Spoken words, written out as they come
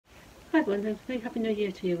Hi everyone, a very happy new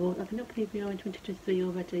year to you all. I cannot believe we are in 2023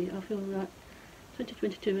 already. I feel like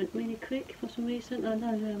 2022 went really quick for some reason. I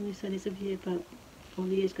know we say this every year about all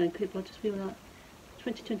the years going quick, but I just feel like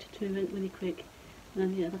 2022 went really quick.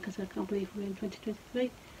 And yeah, like I said, I can't believe we're in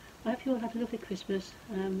 2023. I hope you all had a lovely Christmas.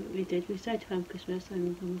 We did. We stayed home Christmas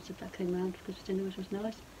and Mum said that came round for Christmas dinner, which was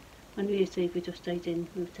nice. And New Year's Eve we just stayed in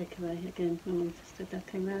with takeaway again. My mum said that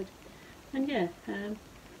came round. And yeah,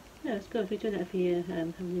 it's good. We do that every year, have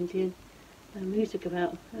an Indian. We used to go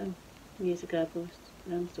out years ago, but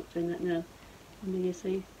stopped doing that now on New Year's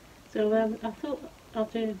Eve. So I thought I'll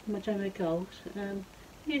do my January goals.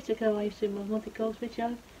 Years ago I used to do my monthly goals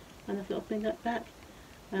video, and I thought I'd bring that back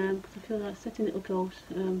because I feel like setting little goals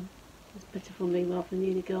is better for me rather than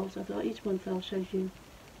yearly goals. I thought each month I'll show you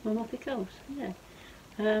my monthly goals. Yeah.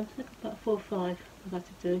 So I've got about 4 or 5 I'd like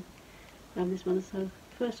to do this month. So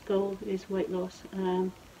first goal is weight loss.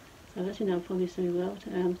 So as you know, I'm following Sumi World.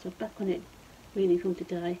 So back on it really from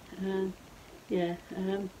today.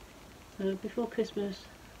 So before Christmas,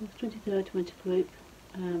 I was 23rd, went to group.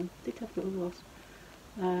 Did have a little loss.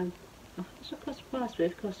 I was quite surprised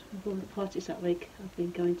with because of all the parties that week I've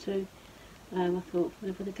been going to. I thought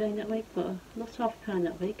I would gain that week, but I lost £half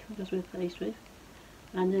that week, which I was really pleased with.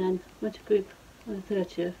 And then went to group on the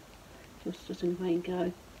 30th, just in the way and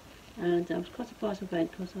go. And I was quite surprised with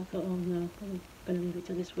it because I thought, oh no, I'm going to leave it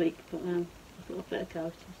till this week, but I thought I'd better go,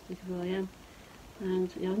 so this is where I am.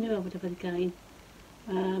 And yeah, I knew I would have had a gain,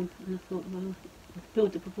 and I thought, well, I've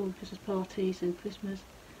built up before Christmas parties and Christmas.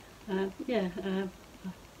 I've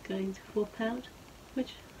gained £4,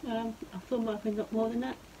 which I thought might have been a lot more than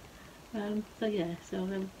that. I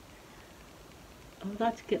would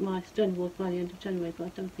like to get my Stone Award by the end of January, but I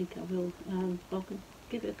don't think I will. But I can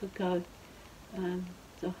give it a good go.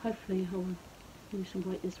 So hopefully I will lose some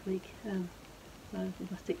weight this week. If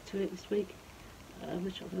I stick to it this week,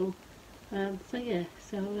 which I will.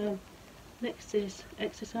 Next is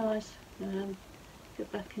exercise.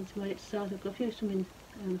 Get back into my exercise. I've got a few swimming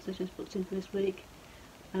sessions booked in for this week.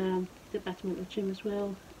 Get back to my gym as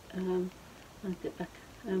well. And get back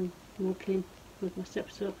walking with my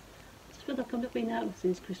steps up. I just feel like I've not been out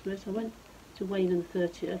since Christmas. I went to Wayne on the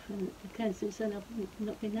 30th, and again since then I've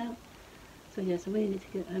not been out. So yes, I really need to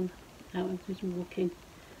get out and do some walking.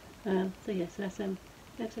 So that's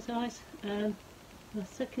exercise. The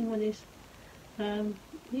second one is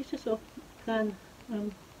we used to sort of plan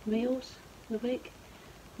meals for the week,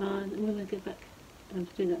 and we're going to get back to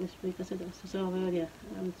doing that this week. I said that to Zara earlier,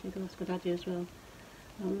 so that's a good idea as well.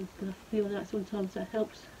 Because I feel that sometimes that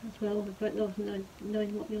helps as well with weight loss,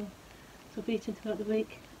 knowing what you're sort of eating throughout the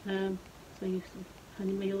week. So you sort of plan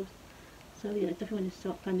your meals. So yeah, definitely want to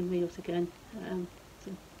start planning meals again.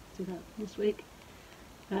 So do that this week.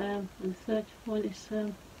 And the third one is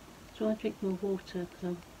try and drink more water, because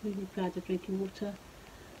I'm really bad at drinking water.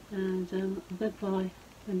 And I'm going to buy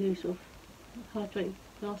a new sort of hydrate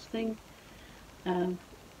glass thing,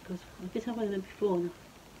 because I did have one of them before and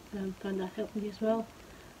I found that helped me as well.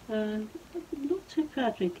 I'm not too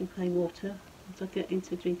bad drinking plain water as I get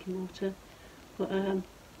into drinking water, but I'll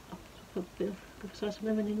put a bit of good size of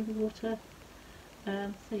lemon in the water.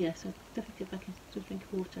 So definitely get back into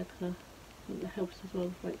drinking water because I think that helps as well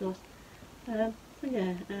with weight loss.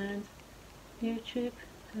 And YouTube,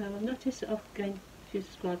 I've noticed that I've gained a few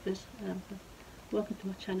subscribers. Welcome to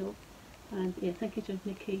my channel, and yeah, thank you to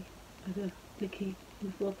Nikki in the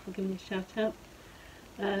vlog for giving me a shout out.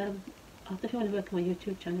 I definitely want to work on my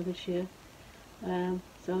YouTube channel this year,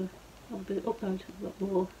 so I'll be upload a lot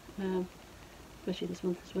more, especially this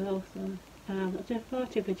month as well. So I'll do a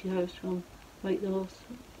variety of videos from weight loss,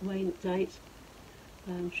 weighing updates,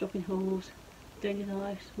 shopping hauls, daily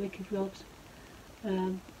lives, weekly vlogs.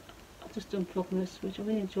 I've just done Vlogmas, which I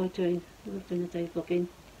really enjoy doing. I love doing the day vlogging,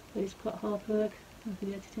 but it's quite hard work with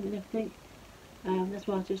the editing and everything. That's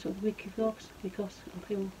why I do sort of weekly vlogs, because I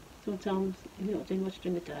feel sometimes if you're not doing much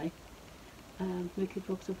during the day, weekly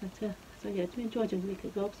vlogs are better. So yeah, I do enjoy doing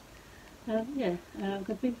weekly vlogs. I'm going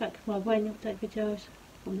to bring back my weighing update videos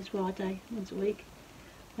on this Friday, once a week.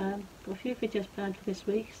 Got a few videos planned for this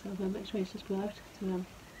week, so make sure you're subscribed to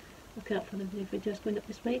look out for the new videos going up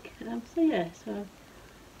this week.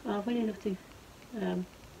 I really love to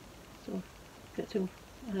sort of get to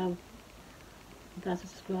 1,000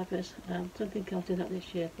 subscribers. Don't think I'll do that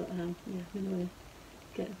this year, but yeah, we want to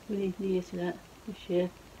get really near to that this year.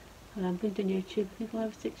 I've been doing YouTube I think 5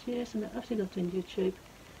 or 6 years, and I absolutely love doing YouTube.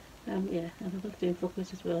 And I love doing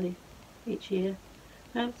vlogs as well each year.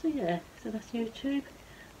 So that's YouTube.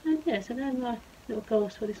 And so they're my little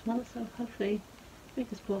goals for this month, so hopefully,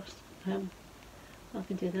 fingers crossed, I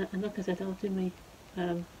can do that. And like I said, I'll do my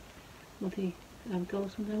monthly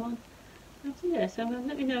goals from now on. So yeah, so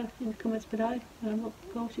let me know in the comments below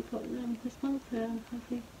what goals you've got this month,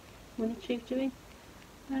 hopefully you want to achieve doing.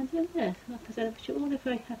 And yeah, like I said, I wish you all a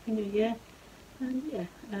very happy new year. And yeah,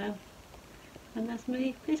 and that's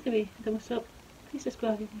me. Please give me a thumbs up. Please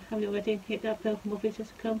subscribe if you haven't already and hit that bell for more videos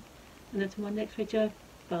to come. And until my next video,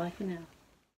 bye for now.